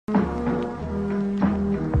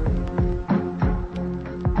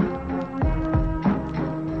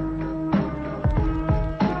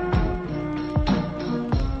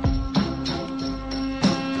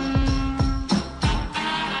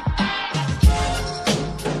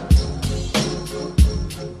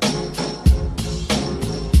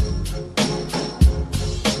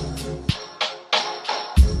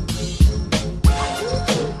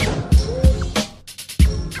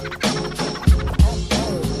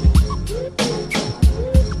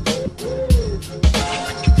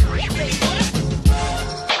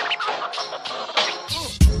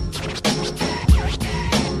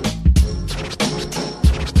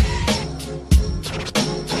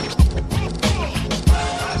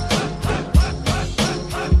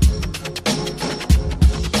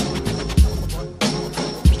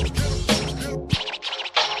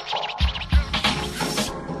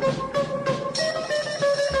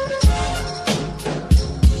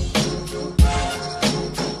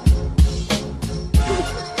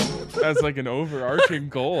as like an overarching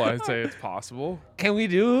goal, I'd say it's possible. Can we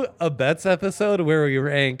do a bets episode where we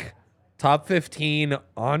rank top 15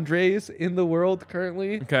 Andres in the world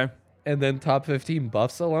currently? Okay. And then top 15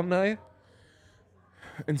 Buffs alumni?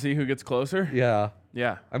 And see who gets closer? Yeah.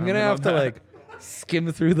 Yeah. I'm going to have to like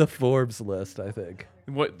skim through the Forbes list, I think.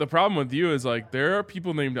 What the problem with you is like there are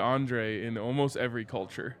people named Andre in almost every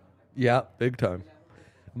culture. Yeah, big time.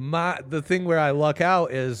 The thing where I luck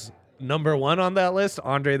out is number 1 on that list,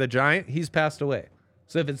 Andre the Giant. He's passed away.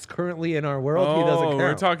 So if it's currently in our world, he doesn't count.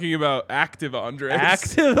 We're talking about active Andres.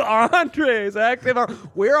 Active Andres.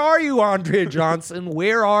 Where are you, Andre Johnson?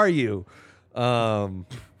 Where are you?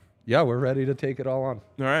 Yeah, we're ready to take it all on.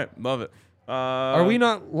 All right, love it. Are we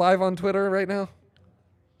not live on Twitter right now?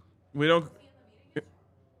 We don't.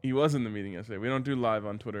 He was in the meeting yesterday. We don't do live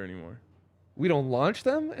on Twitter anymore. We don't launch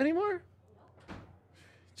them anymore?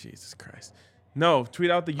 Jesus Christ. No, tweet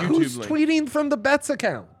out the YouTube Who's link. tweeting from the Bets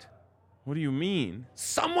account? What do you mean?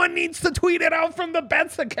 Someone needs to tweet it out from the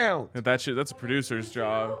Bets account. That's a producer's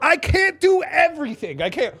job. I can't do everything. I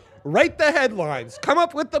can't write the headlines, come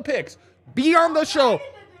up with the picks, be on the show,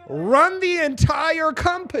 run the entire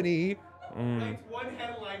company. One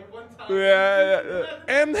headline, one time. Yeah.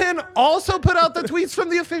 And then also put out the tweets from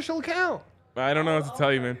the official account. I don't know what to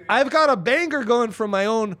tell you, man. I've got a banger going from my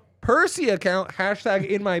own Percy account, hashtag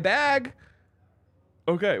in my bag.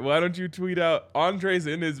 Okay, why don't you tweet out Andre's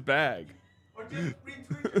in his bag? Or just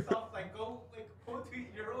retweet yourself, like go tweet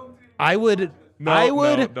your own tweet. I would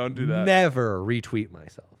don't do that. never retweet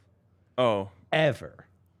myself. Oh, Ever.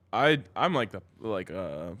 I'm like a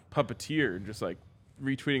puppeteer, just like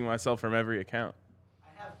retweeting myself from every account.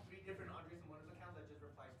 I have 3 different Andres and Motors accounts that just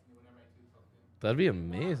replies to me whenever I tweet something. That'd be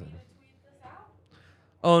amazing.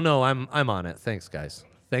 Oh no, I'm on it. Thanks, guys.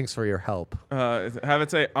 Thanks for your help. Have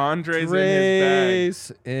it say Andre's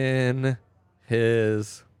Trace in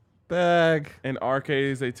his bag. and RK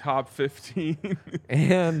is a top 15.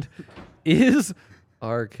 And is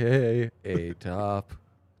RK a top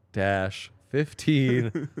dash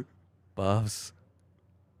 15 buffs?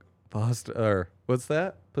 Or what's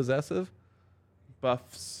that? Possessive?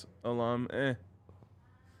 Buffs alum.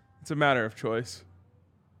 It's a matter of choice.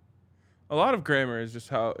 A lot of grammar is just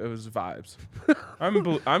how it was vibes.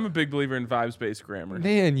 I'm a big believer in vibes-based grammar.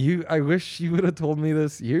 Man, I wish you would have told me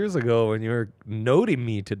this years ago when you were noting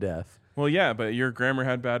me to death. Well, yeah, but your grammar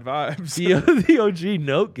had bad vibes. The OG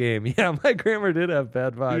note game. Yeah, my grammar did have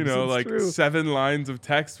bad vibes. You know, It's like true. 7 lines of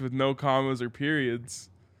text with no commas or periods.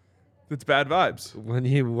 That's bad vibes. When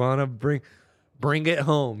you want to bring it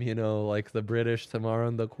home, like the British tomorrow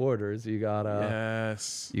in the quarters, you gotta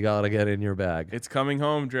get in your bag. It's coming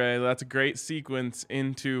home, Dre. That's a great sequence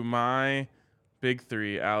into my big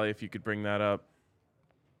 3. Allie, if you could bring that up.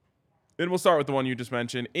 Then we'll start with the one you just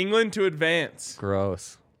mentioned. England to advance.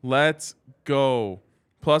 Gross. Let's go.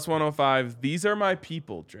 Plus 105. These are my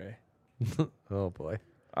people, Dre. Oh boy.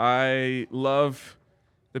 I love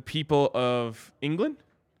the people of England.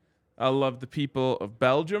 I love the people of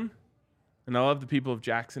Belgium. And I love the people of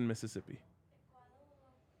Jackson, Mississippi.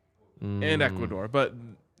 And Ecuador. But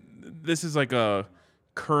this is like a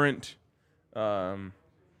current top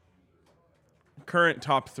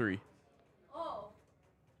 3.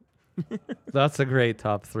 That's a great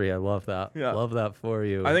top 3. I love that. Yeah. Love that for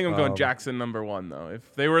you. I think I'm going Jackson number 1, though.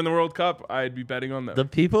 If they were in the World Cup, I'd be betting on them. The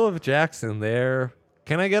people of Jackson,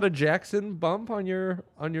 can I get a Jackson bump on your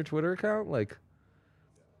Twitter account? Like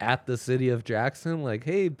at the city of Jackson, like,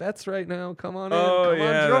 hey, bets right now. Come on in. Come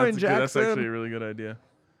on, join Jackson. That's actually a really good idea.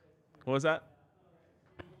 What was that?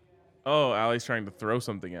 Oh, Allie's trying to throw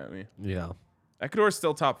something at me. Yeah. Ecuador's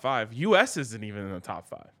still top 5. U.S. isn't even in the top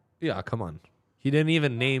 5. Yeah, come on. He didn't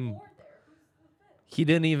even name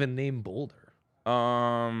Boulder. It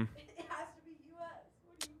has to be U.S.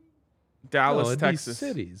 What do you mean? Dallas, it'd be Texas.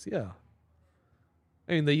 cities, yeah.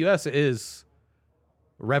 I mean, the U.S. is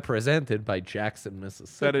represented by Jackson,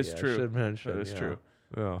 Mississippi. That is I true. should mention, That is true.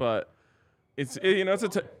 Yeah. But it's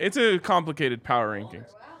a complicated power rankings.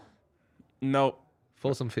 Nope.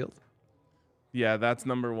 Folsom Field, Yeah, that's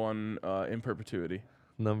number 1 in perpetuity.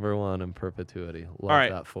 number 1 in perpetuity. Love All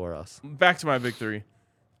right. that for us. Back to my big 3.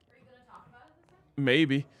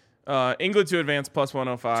 Maybe. England to advance plus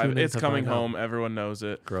 105. Tune in It's to coming find out. home. Everyone knows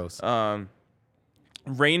it. Gross.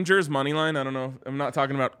 Rangers money line. I don't know. I'm not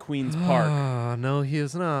talking about Queens Park. No, he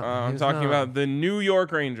is not. I'm He's talking not. about the New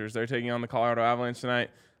York Rangers. They're taking on the Colorado Avalanche tonight.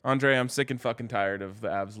 Andre, I'm sick and fucking tired of the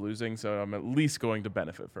Avs losing, so I'm at least going to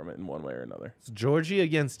benefit from it in one way or another. It's Georgie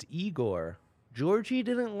against Igor. Georgie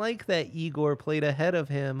didn't like that Igor played ahead of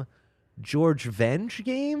him. George Venge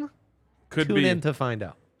game? Could Tune be. in to find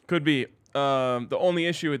out. Could be. The only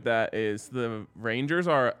issue with that is the Rangers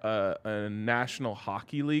are a National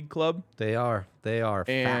Hockey League club. They are.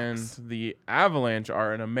 And Facts. the Avalanche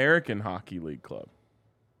are an American Hockey League club.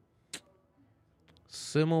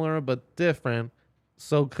 Similar but different.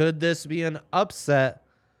 So could this be an upset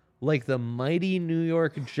like the mighty New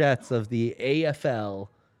York Jets of the AFL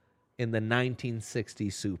in the 1960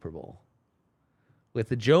 Super Bowl?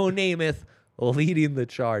 With Joe Namath leading the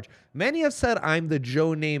charge. Many have said I'm the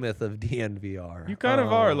Joe Namath of DNVR. You kind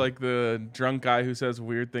of are like the drunk guy who says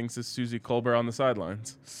weird things to Susie Colbert on the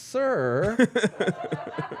sidelines. Sir.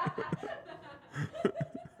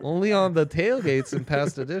 Only on the tailgates in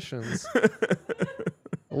past editions. A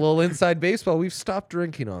little inside baseball. We've stopped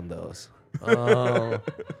drinking on those.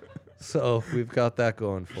 So we've got that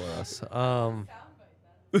going for us. There's a lot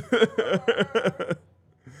of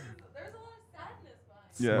sadness behind it.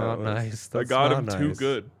 Yeah, not well, nice. I That's got not him too nice.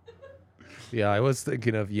 good. Yeah, I was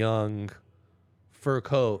thinking of young fur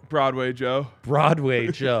coat Broadway Joe. Broadway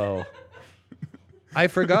Joe. I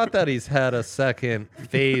forgot that he's had a second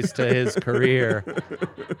phase to his career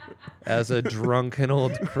as a drunken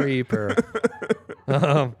old creeper.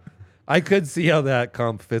 I could see how that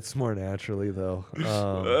comp fits more naturally, though.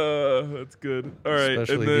 That's good. All right.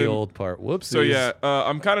 Especially and then, the old part. Whoops. So, yeah,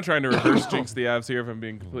 I'm kind of trying to reverse jinx the Avs here, if I'm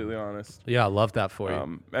being completely honest. Yeah, I love that for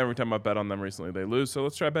you. Every time I bet on them recently, they lose. So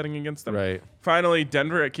let's try betting against them. Right. Finally,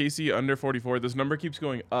 Denver at KC under 44. This number keeps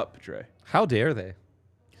going up, Trey. How dare they?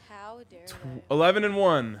 How dare they?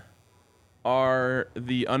 11-1 are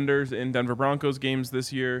the unders in Denver Broncos games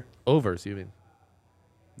this year. Overs, you mean?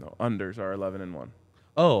 No, unders are 11-1.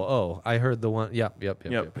 Oh, I heard the one. Yep.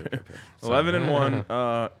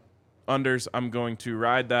 11-1 unders. I'm going to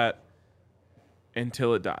ride that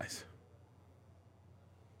until it dies.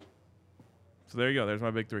 So there you go. There's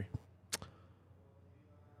my big three.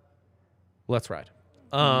 Let's ride.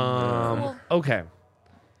 Cool. Okay.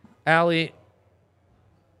 Allie.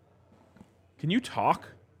 Can you talk?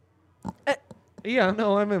 Yeah,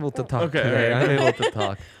 no, I'm able to talk Okay, today. all right. I'm able to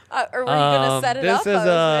talk. Or were you going to set it this up? is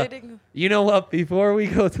I was waiting. You know what? Before we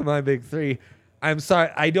go to my big three, I'm sorry.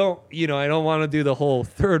 I don't want to do the whole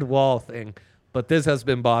third wall thing, but this has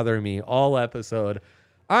been bothering me all episode.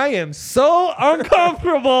 I am so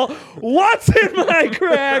uncomfortable. What's in my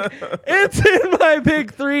crack? It's in my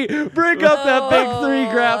big three. Bring up that big three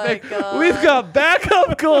Oh, graphic. my God. We've got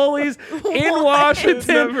backup goalies in never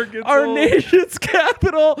Washington, gets our old. nation's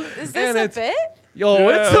capital. Is and this it's- a bit? Yo,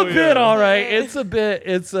 Yeah, it's a oh, bit, yeah. all right. It's a bit.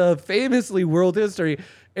 It's famously world history.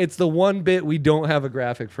 It's the one bit we don't have a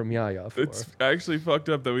graphic from Yaya for. It's actually fucked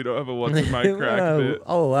up that we don't have a what's in my crack Yeah, bit.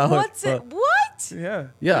 I'll allow What's it. it? What? Yeah.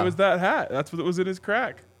 Yeah. It was that hat. That's what was in his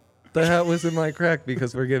crack. The hat was in my crack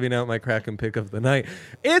because we're giving out my crack and pick of the night.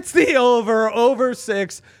 It's the over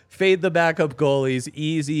 6. Fade the backup goalies.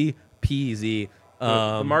 Easy peasy.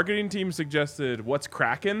 The marketing team suggested what's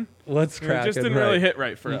cracking. What's It cracking? just didn't really hit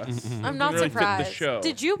right for us. I'm not really fit the surprised. show.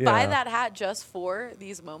 Did you buy Yeah. that hat just for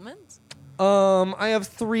these moments? I have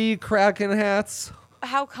 3 Kraken hats.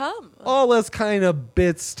 How come? All as kind of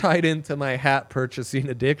bits tied into my hat purchasing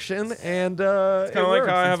addiction, and It's kind of like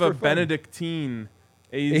how I have a Benedictine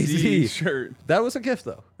AZ AZ. shirt. That was a gift,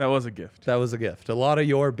 though. That was a gift. That was a gift. A lot of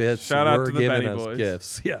your bits Shout out were to the given Benny as boys.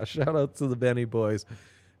 gifts. Yeah, shout out to the Benny boys.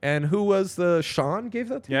 And who was the Sean gave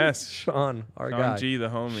that to you? Yes. Sean, our Sean guy. G, the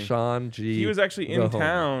homie. Sean G. He was actually the in homie.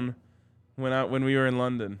 town when we were in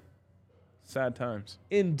London. Sad times.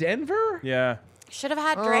 In Denver? Yeah, Should have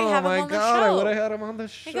had Dre Oh have him my on the god, I show. would have had him on the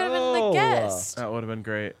show. He could have been the guest. that would have been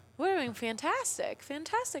great. Would have been fantastic.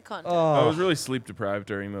 Fantastic content. I Oh, was really sleep deprived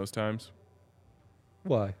during those times.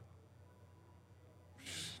 why?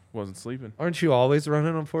 Wasn't sleeping. Aren't you always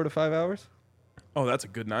running on 4 to 5 hours? Oh, that's a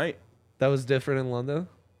good night. That was different in London?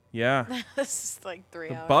 Yeah. This is like 3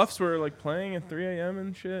 The hours. Buffs were like playing at 3 a.m.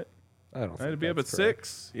 and shit. I don't I had to think be up at that's correct.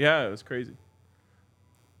 6. Yeah, it was crazy.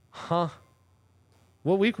 Huh.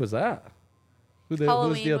 What week was that? Who's the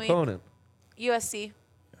Halloween week. opponent? USC.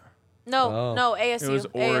 No, Oh. no, ASU. It was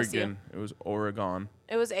ASU. Oregon. It was Oregon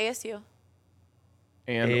It was ASU.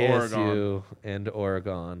 and ASU Oregon. and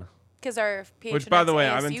Oregon. Because our PHNX Which, by the way,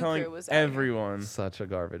 I've ASU been telling crew was out here. everyone Such a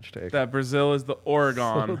garbage take. that Brazil is the So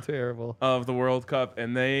Oregon terrible. of the World Cup,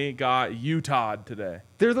 and they got Utah today.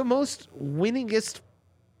 They're the most winningest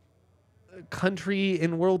country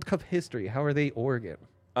in World Cup history. How are they Oregon?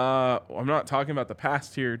 I'm not talking about the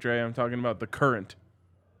past here, Dre. I'm talking about the current.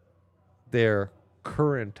 They're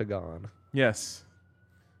current-agon. Yes.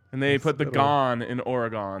 And they That's put the little- gone in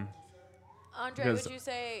Oregon. Andre, because- would you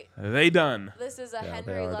say They done. this is a Yeah,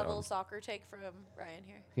 they Henry are level dumb. soccer take from Ryan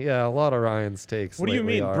here? Yeah, a lot of Ryan's takes. What do you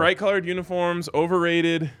lately mean? are- Bright colored uniforms,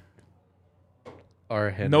 overrated? Our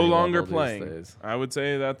Henry no longer level these playing. days. I would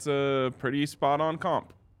say that's a pretty spot on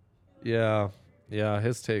comp. Yeah. Yeah,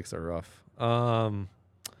 his takes are rough.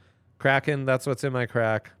 Kraken, that's what's in my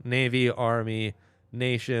crack. Navy, Army,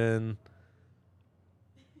 Nation.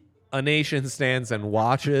 A nation stands and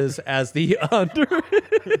watches as the under.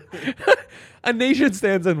 A nation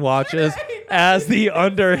stands and watches as the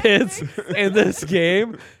under hits in this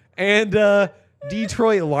game. And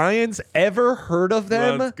Detroit Lions, ever heard of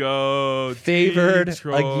them? Let's go. Favored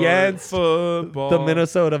Detroit against football. The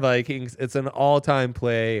Minnesota Vikings. It's an all-time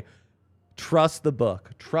play. Trust the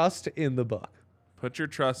book. Trust in the book. Put your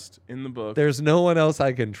trust in the book. There's no one else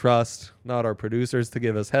I can trust, not our producers to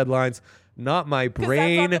give us headlines, not my 'Cause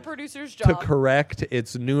brain that's not the producer's to job. correct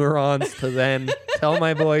its neurons to then tell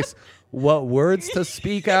my voice what words to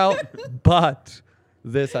speak out, but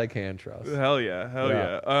this I can trust. Hell yeah. Hell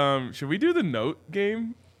Yeah. yeah. Should we do the note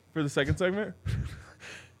game for the second segment?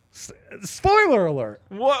 Spoiler alert.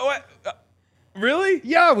 What? Really?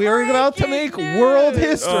 Yeah, we are about to make world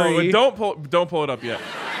history. Oh, don't pull it up yet.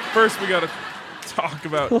 First, we gotta talk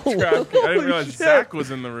about DraftKings. I didn't Holy realize shit. Zach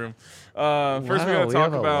was in the room. First, we Wow, gotta talk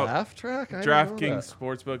have a about laugh track? I didn't know DraftKings that.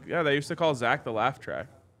 Sportsbook. Yeah, they used to call Zach the laugh track.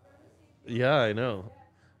 Yeah, I know.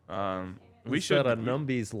 We Instead should. of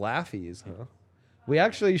Numbies laughies, huh? We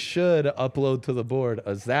actually should upload to the board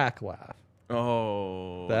a Zach laugh.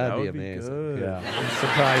 Oh, That'd that be would amazing. good. Yeah, and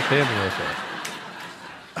surprise him with it.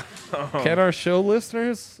 Can our show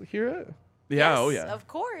listeners hear it? Yeah. Yes, Oh yeah. Of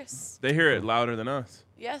course. They hear it louder than us.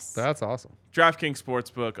 Yes. That's awesome. DraftKings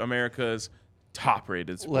Sportsbook, America's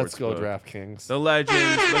top-rated sportsbook. Let's go DraftKings. The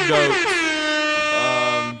legends, the goats.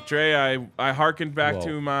 Dre, I harkened back Whoa.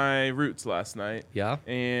 to my roots last night Yeah,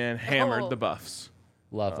 and hammered Oh. the Buffs.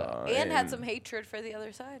 love that. and had some hatred for the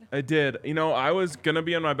other side. I did. You know, I was gonna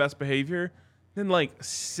be on my best behavior. Then like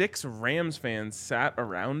 6 Rams fans sat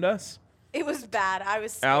around us. It was bad. I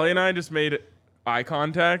was scared. Allie and I just made eye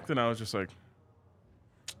contact, and I was just like,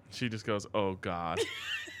 she just goes, "Oh God."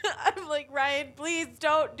 I'm like, Ryan, please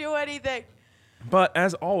don't do anything. But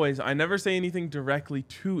as always, I never say anything directly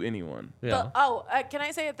to anyone. Yeah. Can I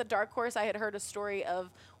say at the Dark Horse, I had heard a story of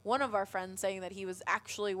one of our friends saying that he was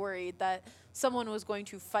actually worried that someone was going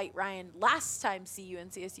to fight Ryan last time CU and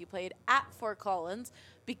CSU played at Fort Collins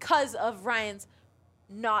because of Ryan's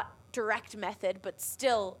not direct method, but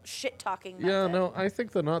still shit talking method. Yeah, no, I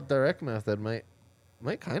think the not direct method might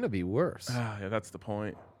kind of be worse. Ah, yeah, that's the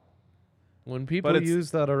point. When people it's- use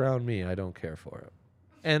that around me, I don't care for it.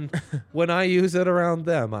 And when I use it around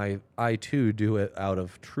them, I too do it out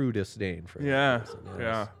of true disdain for that Yeah, person, yes.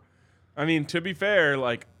 yeah. I mean, to be fair,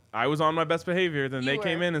 like I was on my best behavior. Then You they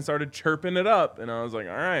came were. in and started chirping it up, and I was like,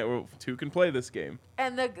 "All right, well, 2 can play this game."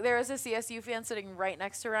 And there was a CSU fan sitting right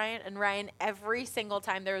next to Ryan, and Ryan, every single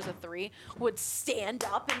time there was a 3, would stand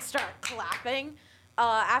up and start clapping.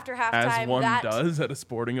 After halftime, As one does at a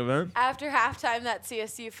sporting event. After halftime, that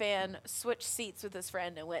CSU fan switched seats with his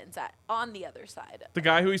friend and went and sat on the other side. The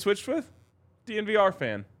guy who he switched with, DNVR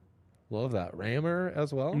fan. Love that. Rammer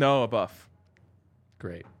as well? No, a buff.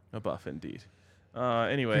 Great. A buff indeed.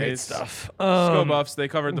 Anyways, Great stuff. Go Buffs. They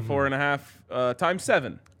covered the 4.5 times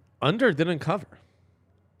 7. Under didn't cover.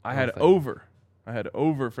 I had think. over. I had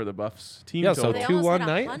over for the Buffs team Yeah, so total, They two- almost 2-1 hit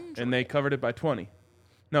night? 100. and they covered it by 20.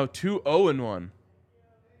 No, 2-0-1.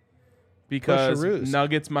 Because Pusheroos.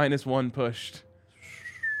 Nuggets -1 pushed,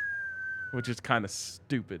 which is kind of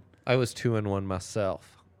stupid. I was 2-1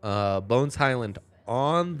 myself. Bones Highland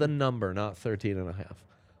on the number, not 13.5.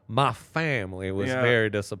 My family was Yeah. very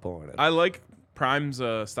disappointed. I like Prime's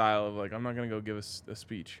style of like, I'm not gonna go give a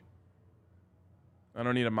speech. I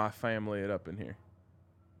don't need my family it up in here.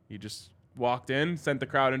 He just walked in, sent the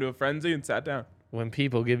crowd into a frenzy, and sat down. When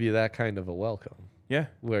people give you that kind of a welcome, Yeah,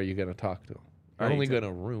 where are you going to talk to them? I You're need only to- going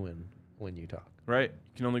to ruin when you talk. right.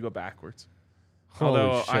 You can only go backwards. Holy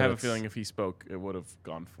Although I shit, have a it's- feeling if he spoke, it would have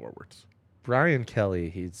gone forwards. Brian Kelly,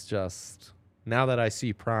 he's just... Now that I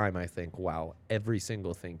see Prime, I think, wow, every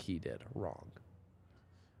single thing he did wrong.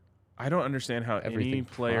 I don't understand how any Everything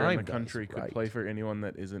player in Prime the does country could right. play for anyone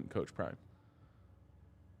that isn't Coach Prime.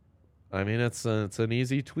 I mean, it's an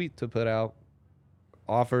easy tweet to put out.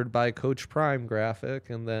 Offered by Coach Prime graphic,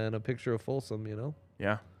 and then a picture of Folsom, you know?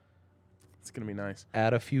 Yeah. It's going to be nice.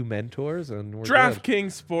 Add a few mentors, and we're good.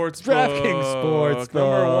 DraftKings Sports. DraftKings Sportsbook.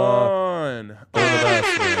 Number 1. They're the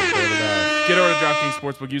best, man. They're the best. Get over to DraftKings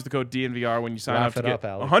Sportsbook. Use the code DNVR when you sign Laugh up to it get up,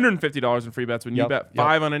 Allie. $150 in free bets when you Yep, bet yep.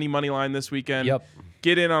 5 on any money line this weekend. Yep.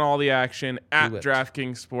 Get in on all the action at Do it.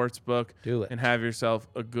 DraftKings Sportsbook. Do it. And have yourself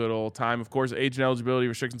a good old time. Of course, age and eligibility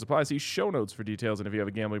restrictions apply. See show notes for details. And if you have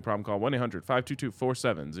a gambling problem, call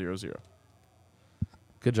 1-800-522-4700.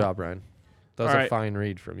 Good job, Ryan. That was All a right. fine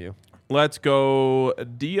read from you. Let's go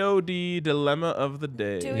DOD dilemma of the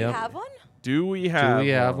day. Do we Yep. have one? Do we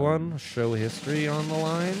have one? Show history on the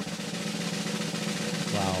line.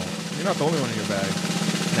 Wow. You're not the only one in your bag.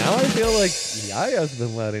 Now I feel like Yaya's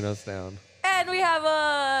been letting us down. And we have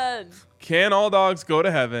one. Can all dogs go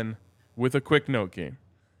to heaven with a quick note game?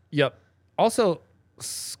 Yep. Also,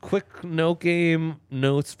 quick note game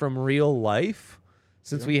notes from real life.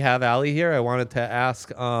 Since we have Allie here, I wanted to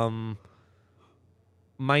ask,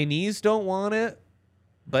 my knees don't want it,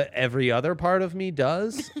 but every other part of me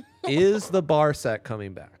does. Is the bar set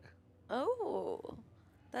coming back? Oh,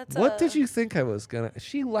 that's What did you think I was gonna?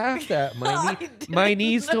 She laughed at my knee. My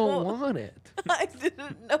knees don't want it. I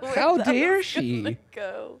didn't know. Where How that dare was she? gonna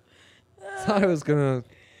Go. Thought I was gonna.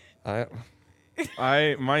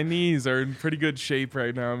 My knees are in pretty good shape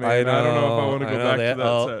right now, man. I I don't know if I know, want to I go know back they- to that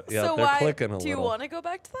oh, set. yeah, so they're why clicking a do you little. want to go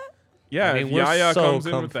back to that? Yeah, I mean, if we're Yaya so comes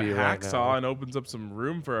in with the comfy right hacksaw now. and opens up some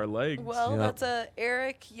room for our legs. Well, Yeah. that's a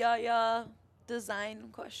Eric Yaya design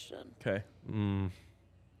question. Okay.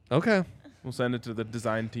 Okay. We'll send it to the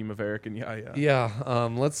design team of Eric and Yaya. Yeah.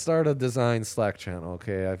 Let's start a design Slack channel.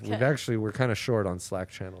 Okay. We're kind of short on Slack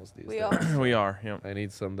channels these We days. are. We are, yeah. I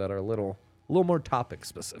need some that are a little more topic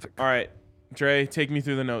specific. All right. Dre, take me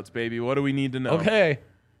through the notes, baby. What do we need to know? Okay.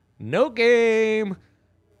 Note game.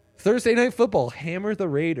 Thursday night football. Hammer the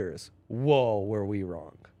Raiders. Whoa, were we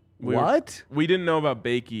wrong? What? We didn't know about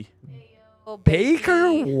Bakey. Oh, Baker?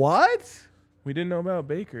 baby. What? We didn't know about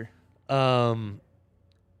Baker.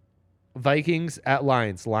 Vikings at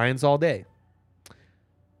Lions. Lions all day.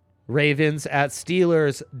 Ravens at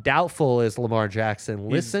Steelers. Doubtful is Lamar Jackson.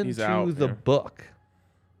 Listen he's to out, the yeah. book,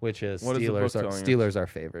 which is What is the book Steelers. telling us? Steelers are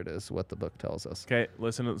favored, is what the book tells us. Okay,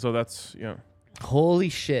 listen. So that's, Holy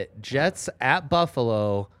shit. Jets at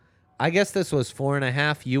Buffalo. I guess this was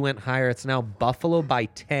 4.5. You went higher. It's now Buffalo by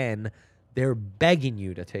 10. They're begging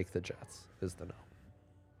you to take the Jets, is the no.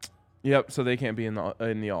 Yep, so they can't be in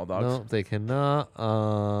the all dogs. No, they cannot.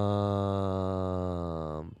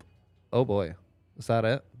 Oh boy. Is that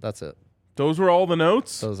it? That's it. Those were all the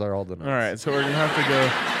notes? Those are all the notes. All right, so we're going to have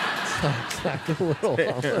to Sack a little on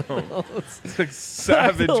the go. notes. It's like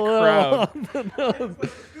savage Sack a little crowd. on the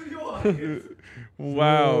notes. That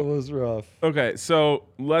Wow. was rough. Okay, so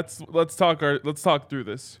let's talk through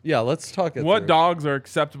this. Yeah, let's talk it What through. dogs are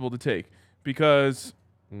acceptable to take? Because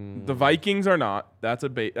the Vikings are not. That's a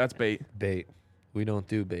bait. That's bait. Bait. We don't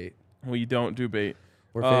do bait. We don't do bait.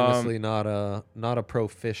 We're famously not a pro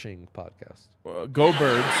fishing podcast. Go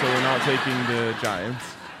Birds, so we're not taking the Giants.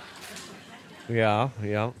 Yeah.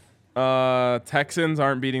 Texans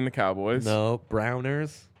aren't beating the Cowboys. No,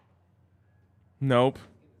 Browners. Nope.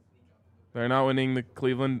 They're not winning the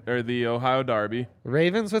Cleveland or the Ohio Derby.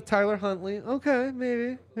 Ravens with Tyler Huntley. Okay,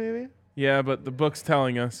 maybe. Yeah, but the book's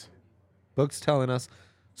telling us. Book's telling us.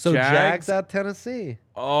 So Jags? Jags at Tennessee.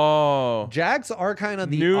 Oh, Jags are kind of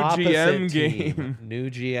the New opposite GM team. game. New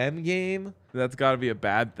GM game. that's got to be a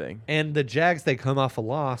bad thing. And the Jags, they come off a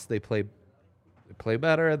loss. They play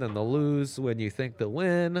better, then they'll lose when you think they'll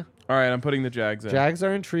win. All right, I'm putting the Jags in. Jags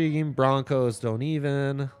are intriguing. Broncos don't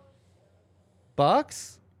even.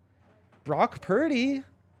 Bucks? Brock Purdy?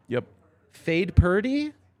 Yep. Fade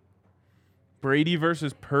Purdy? Brady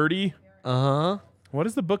versus Purdy. Uh-huh. What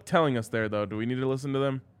is the book telling us there, though? Do we need to listen to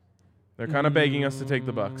them? They're kind of begging us to take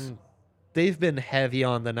the Bucks. They've been heavy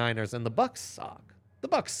on the Niners, and the Bucks suck. The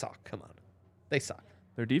Bucks suck. Come on. They suck.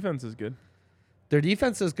 Their defense is good. Their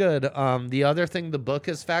defense is good. The other thing the book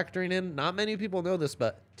is factoring in, not many people know this,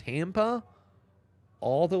 but Tampa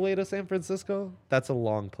all the way to San Francisco, that's a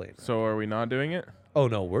long plane. So are we not doing it? Oh,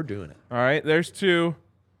 no, we're doing it. All right, there's two.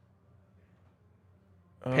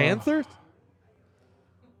 Panthers?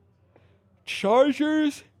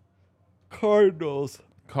 Chargers? Cardinals.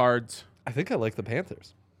 Cards. I think I like the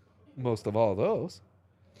Panthers. Most of all those.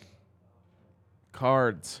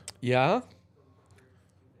 Cards. Yeah?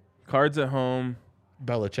 Cards at home.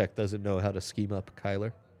 Belichick doesn't know how to scheme up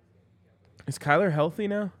Kyler. Is Kyler healthy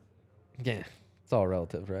now? Yeah. It's all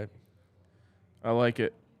relative, right? I like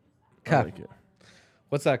it. I Okay. like it.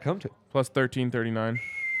 What's that come to? Plus 1339.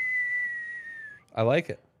 I like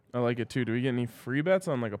it. I like it too. Do we get any free bets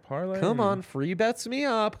on like a parlay? Come on, free bets me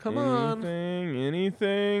up. Come on.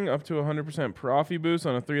 Anything up to 100% profit boost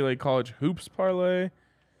on a 3-leg college hoops parlay.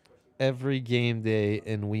 Every game day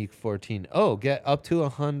in week 14. Oh, get up to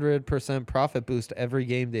 100% profit boost every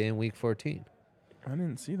game day in week 14. I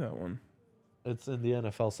didn't see that one. It's in the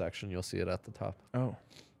NFL section. You'll see it at the top. Oh.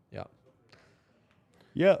 Yeah.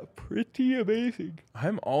 Yeah, pretty amazing.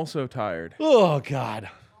 I'm also tired. Oh, God.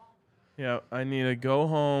 Yeah, I need to go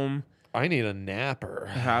home, I need a napper.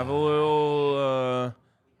 have a little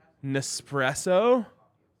Nespresso,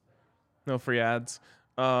 No free ads.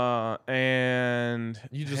 And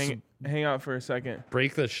You just- hang out for a second.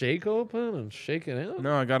 Break the shake open and shake it out.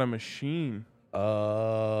 No, I got a machine.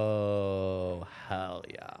 Oh, hell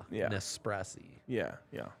yeah. Yeah. Nespresso. Yeah.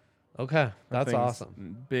 Okay, That that's thing's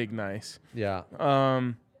awesome. Big, nice. Yeah.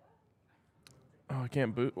 Oh, I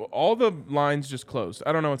can't boot. All the lines just closed.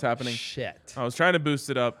 I don't know what's happening. Shit. I was trying to boost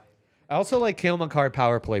it up. I also like Kale McCarr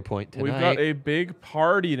power play point tonight. We've got a big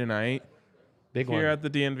party tonight big here one. at the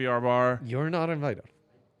DNVR bar. You're not invited.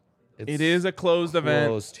 It is a closed event.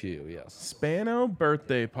 Close to you, yes. Spano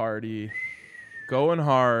birthday party. Going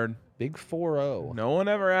hard. Big 4-0. No one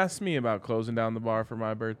ever asked me about closing down the bar for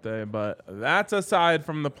my birthday, but that's aside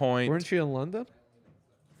from the point. Weren't you in London?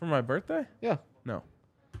 For my birthday? Yeah. No.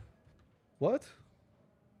 What?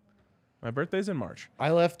 My birthday's in March. I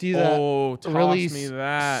left you that Oh, toss really me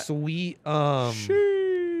that. sweet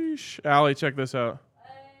Sheesh. Allie, check this out.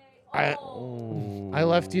 I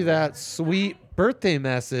left you that sweet birthday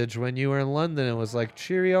message when you were in London. It was like,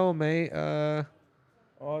 cheerio, mate.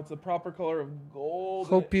 Oh, it's the proper color of gold.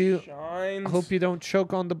 Hope It you- shines. Hope you don't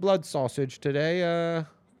choke on the blood sausage today. Happy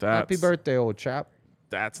That's- birthday, old chap.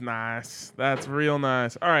 That's nice. That's real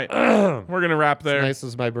nice. All right. We're going to wrap there. Nice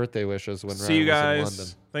as my birthday wishes when See you Ryan was in guys.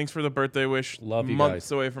 London. Thanks for the birthday wish. Love you Months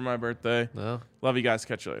guys. away from my birthday. No? Love you guys.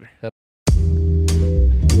 Catch you later. Hip